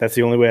 That's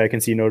the only way I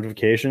can see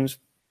notifications.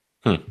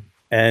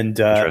 And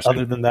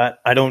other than that,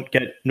 I don't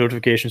get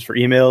notifications for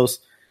emails,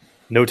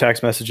 no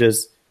text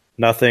messages,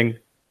 nothing,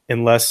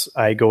 unless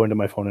I go into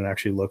my phone and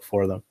actually look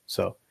for them.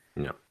 So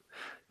yeah.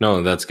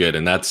 No, that's good.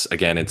 And that's,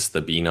 again, it's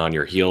the being on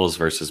your heels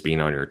versus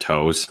being on your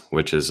toes,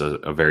 which is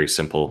a very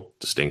simple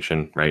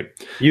distinction, right?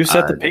 You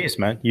set the pace,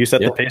 man. You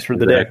set the pace for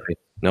the day.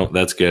 No,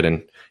 that's good.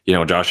 And,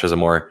 Josh has a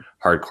more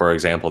hardcore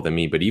example than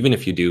me, but even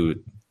if you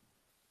do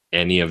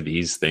any of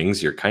these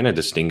things, you're kind of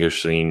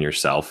distinguishing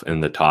yourself in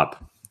the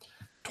top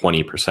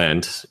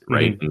 20%,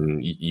 right? Mm-hmm.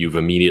 And you've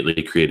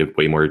immediately created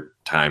way more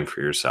time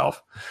for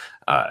yourself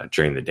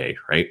during the day,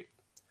 right?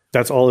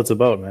 That's all it's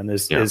about, man,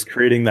 is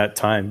creating that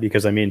time,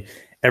 because I mean,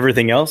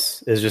 everything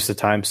else is just a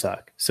time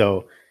suck.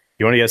 So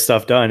you want to get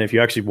stuff done. If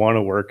you actually want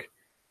to work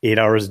 8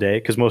 hours a day,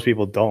 because most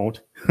people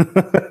don't.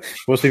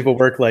 Most people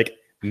work like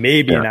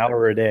maybe an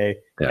hour a day,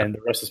 and the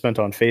rest is spent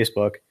on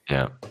Facebook.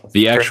 Yeah.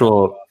 The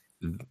actual,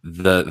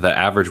 the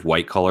average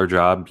white collar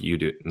job you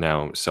do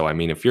now. So, I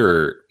mean, if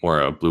you're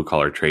more a blue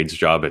collar trades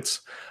job,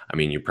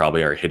 you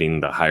probably are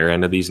hitting the higher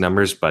end of these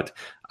numbers, but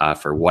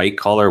for white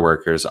collar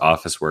workers,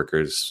 office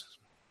workers,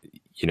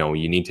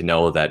 you need to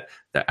know that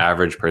the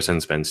average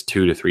person spends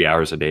 2 to 3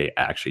 hours a day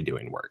actually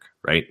doing work,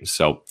 right?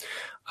 So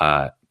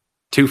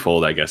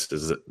twofold, I guess,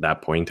 is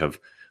that point of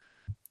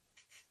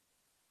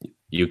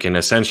you can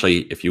essentially,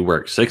 if you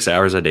work 6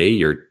 hours a day,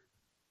 you're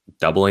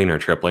doubling or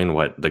tripling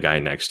what the guy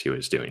next to you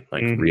is doing,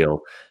 like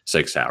real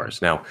 6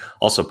 hours. Now,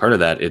 also part of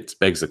that, it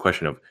begs the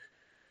question of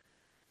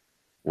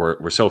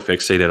we're so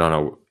fixated on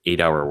a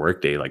 8-hour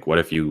workday. Like, what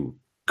if you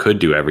could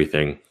do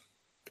everything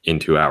in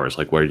 2 hours?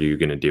 Like, what are you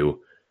going to do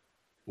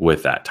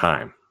with that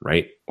time,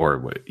 right? Or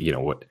what,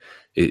 what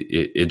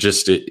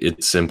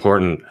it's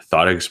important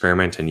thought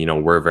experiment.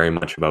 And, we're very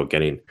much about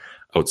getting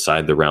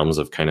outside the realms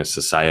of kind of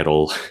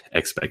societal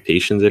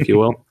expectations, if you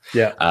will.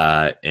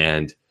 Yeah.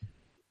 And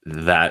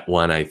that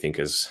one, I think,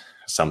 is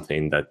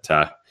something that,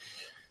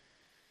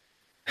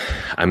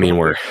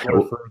 we're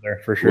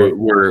further for sure.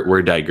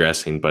 We're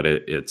digressing, but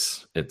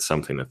it's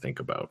something to think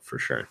about for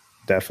sure.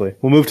 Definitely.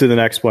 We'll move to the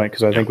next point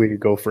because I think we could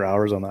go for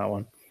hours on that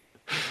one.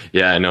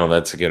 Yeah, I know,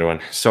 that's a good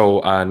one. So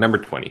number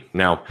 20.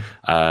 Now,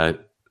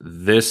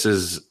 this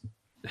is,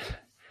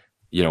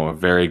 a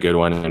very good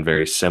one and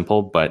very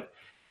simple, but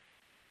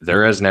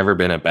there has never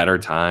been a better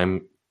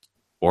time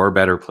or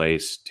better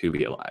place to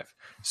be alive.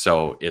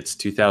 So it's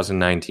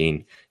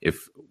 2019.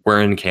 If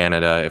we're in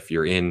Canada, if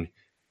you're in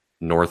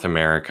North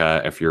America,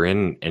 if you're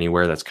in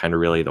anywhere that's kind of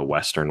really the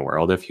Western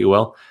world, if you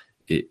will,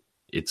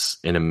 it's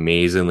an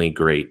amazingly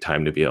great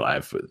time to be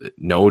alive.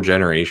 No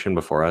generation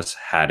before us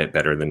had it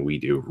better than we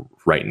do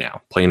right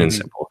now, plain and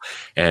simple.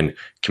 And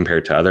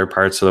compared to other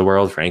parts of the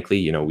world,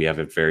 frankly, we have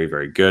it very,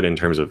 very good in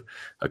terms of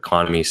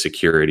economy,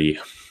 security,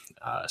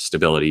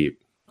 stability,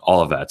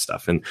 all of that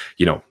stuff. And,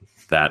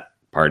 that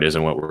part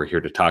isn't what we're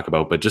here to talk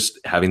about, but just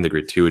having the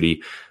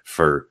gratuity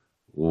for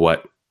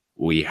what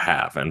we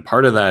have. And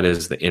part of that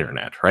is the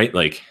internet, right?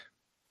 Like,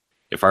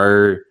 if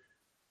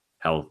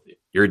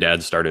your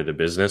dad started a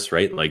business,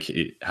 right? Like,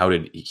 how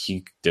did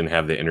he didn't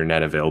have the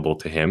internet available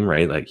to him,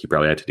 right? Like, he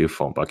probably had to do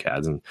phone book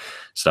ads and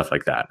stuff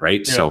like that,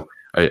 right? Yeah. So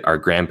our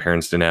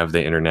grandparents didn't have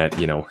the internet,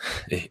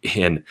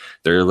 in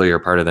the earlier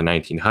part of the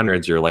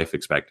 1900s, your life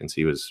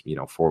expectancy was,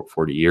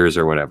 40 years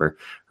or whatever,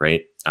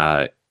 right?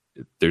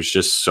 There's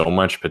just so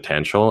much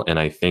potential. And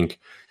I think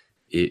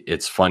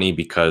it's funny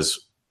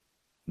because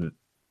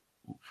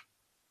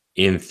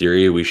in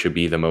theory, we should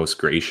be the most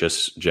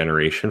gracious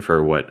generation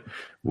for what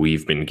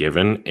we've been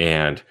given.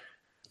 And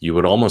you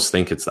would almost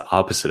think it's the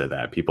opposite of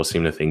that. People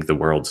seem to think the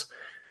world's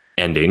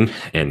ending,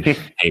 and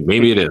hey,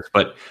 maybe it is.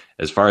 But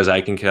as far as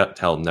I can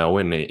tell, no.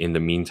 And in the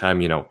meantime,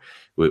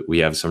 we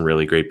have some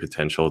really great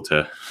potential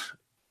to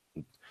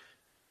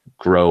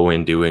grow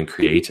and do and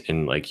create.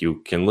 And like,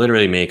 you can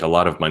literally make a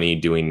lot of money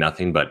doing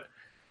nothing but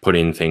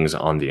putting things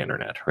on the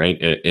internet, right?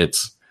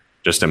 It's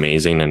just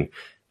amazing. And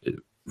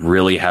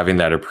really having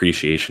that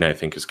appreciation, I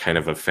think, is kind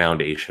of a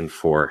foundation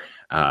for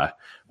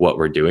what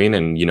we're doing.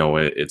 And,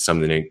 it's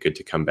something good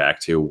to come back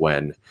to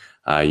when,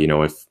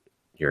 if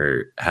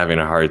you're having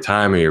a hard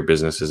time or your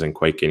business isn't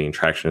quite getting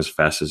traction as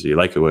fast as you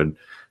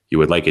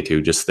would like it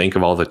to, just think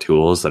of all the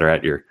tools that are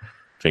at your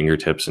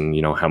fingertips and,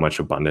 how much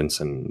abundance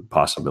and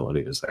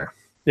possibility is there.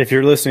 If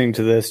you're listening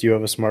to this, you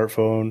have a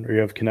smartphone or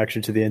you have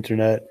connection to the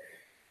internet,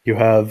 you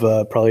have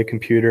probably a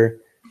computer.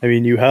 I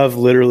mean, you have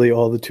literally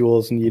all the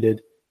tools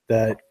needed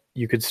that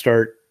you could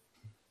start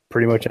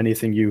pretty much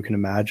anything you can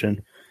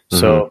imagine.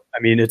 So, I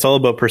mean, it's all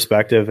about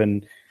perspective.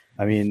 And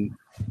I mean,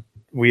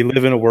 we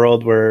live in a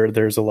world where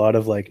there's a lot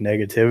of like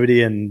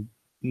negativity and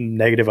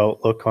negative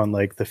outlook on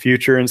like the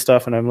future and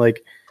stuff. And I'm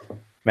like,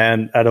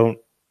 man, I don't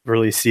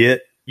really see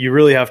it. You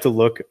really have to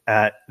look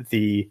at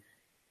the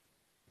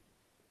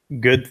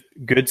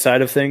good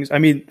side of things. I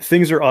mean,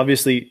 things are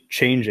obviously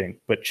changing,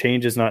 but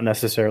change is not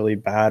necessarily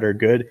bad or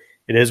good.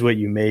 It is what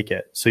you make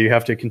it. So you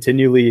have to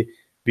continually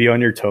be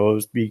on your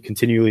toes, be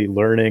continually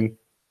learning,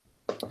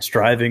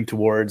 striving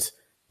towards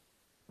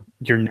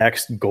your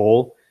next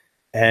goal.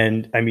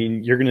 And I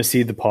mean, you're going to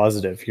see the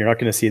positive. You're not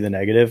going to see the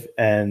negative.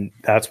 And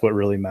that's what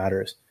really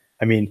matters.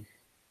 I mean,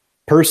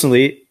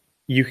 personally,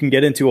 you can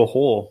get into a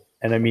hole.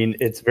 And I mean,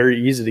 it's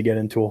very easy to get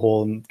into a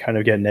hole and kind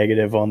of get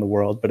negative on the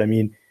world. But I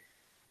mean,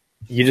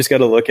 you just got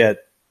to look at,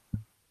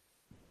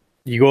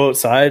 you go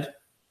outside,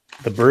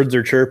 the birds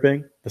are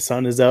chirping, the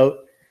sun is out.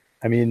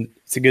 I mean,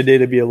 it's a good day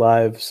to be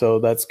alive. So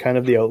that's kind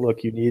of the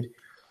outlook you need.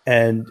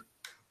 And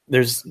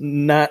there's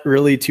not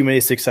really too many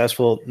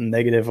successful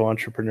negative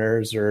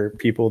entrepreneurs or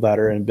people that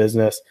are in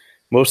business.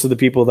 Most of the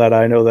people that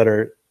I know that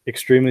are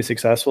extremely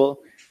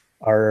successful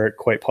are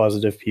quite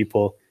positive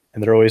people,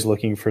 and they're always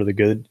looking for the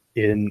good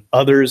in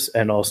others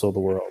and also the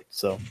world.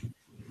 So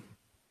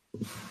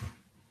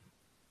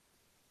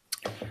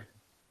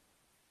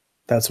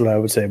that's what I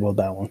would say about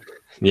that one.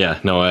 Yeah,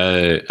 no,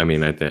 I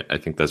mean, I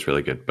think that's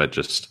really good. But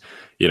just,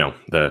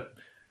 the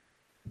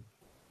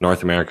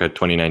North America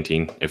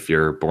 2019, if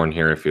you're born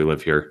here, if you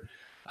live here,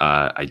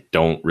 I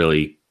don't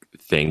really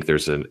think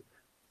there's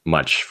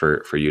much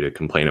for you to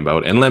complain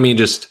about. And let me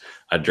just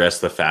address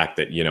the fact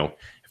that,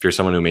 if you're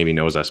someone who maybe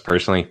knows us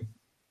personally,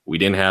 we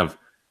didn't have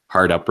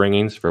hard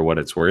upbringings for what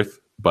it's worth,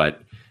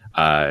 but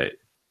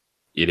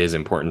it is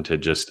important to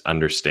just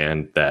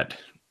understand that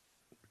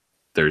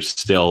there's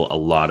still a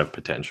lot of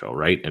potential,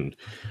 right? And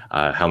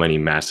how many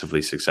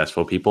massively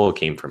successful people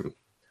came from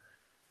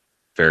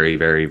very,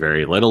 very,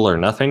 very little or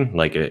nothing,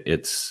 like it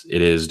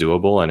is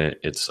doable, and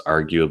it's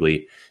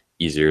arguably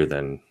easier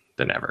than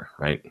ever,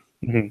 right?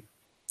 Mm-hmm.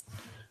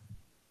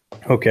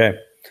 Okay.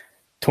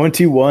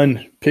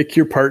 21. Pick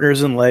your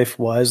partners in life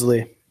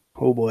wisely.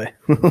 Oh boy.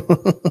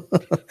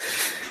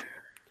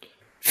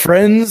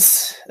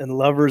 Friends and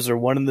lovers are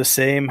one and the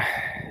same,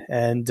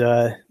 and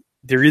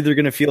they're either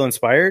going to feel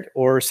inspired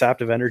or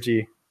sapped of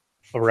energy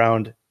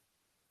around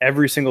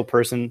every single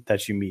person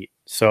that you meet.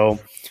 So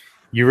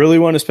you really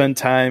want to spend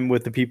time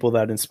with the people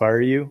that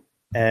inspire you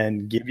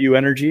and give you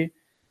energy,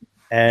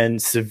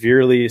 and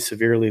severely,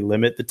 severely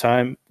limit the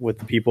time with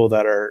the people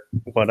that are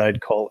what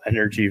I'd call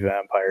energy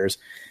vampires.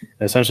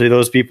 And essentially,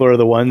 those people are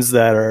the ones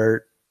that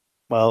are,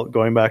 well,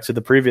 going back to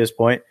the previous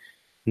point,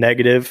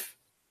 negative,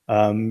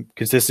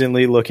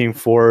 consistently looking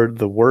for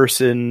the worst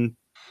in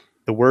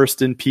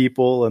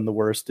people and the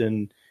worst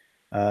in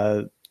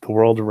the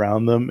world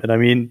around them. And I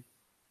mean,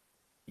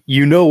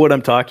 you know what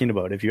I'm talking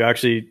about. If you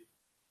actually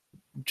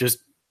just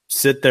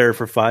sit there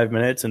for 5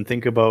 minutes and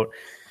think about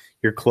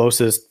your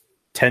closest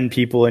 10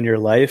 people in your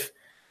life,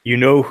 you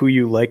know who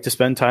you like to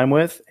spend time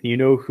with, and you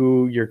know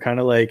who you're kind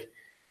of like,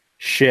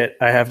 shit,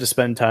 I have to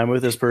spend time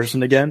with this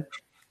person again,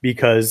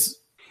 because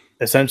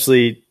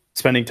essentially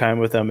spending time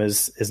with them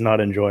is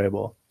not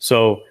enjoyable.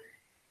 So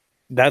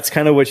that's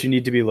kind of what you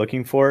need to be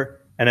looking for.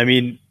 And I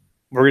mean,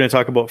 we're going to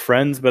talk about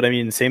friends, but I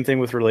mean, same thing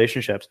with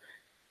relationships.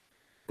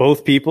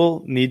 Both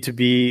people need to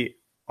be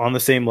on the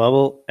same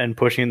level and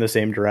pushing in the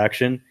same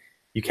direction.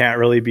 You can't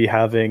really be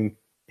having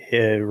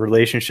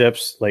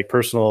relationships, like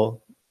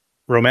personal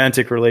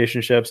romantic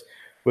relationships,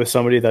 with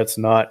somebody that's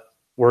not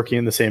working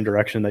in the same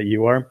direction that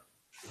you are.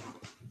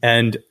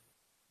 And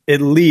at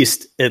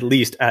least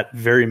at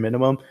very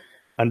minimum,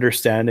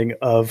 understanding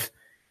of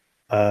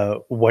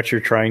what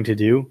you're trying to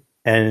do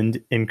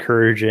and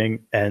encouraging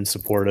and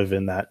supportive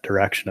in that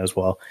direction as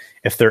well.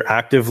 If they're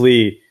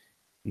actively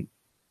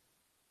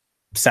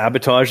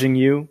sabotaging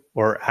you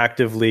or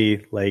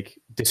actively like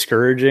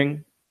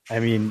discouraging, I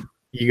mean,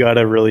 you got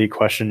to really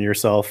question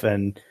yourself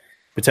and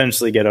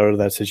potentially get out of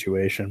that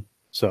situation.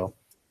 So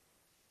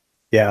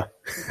yeah,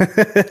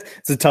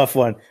 it's a tough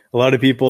one. A lot of people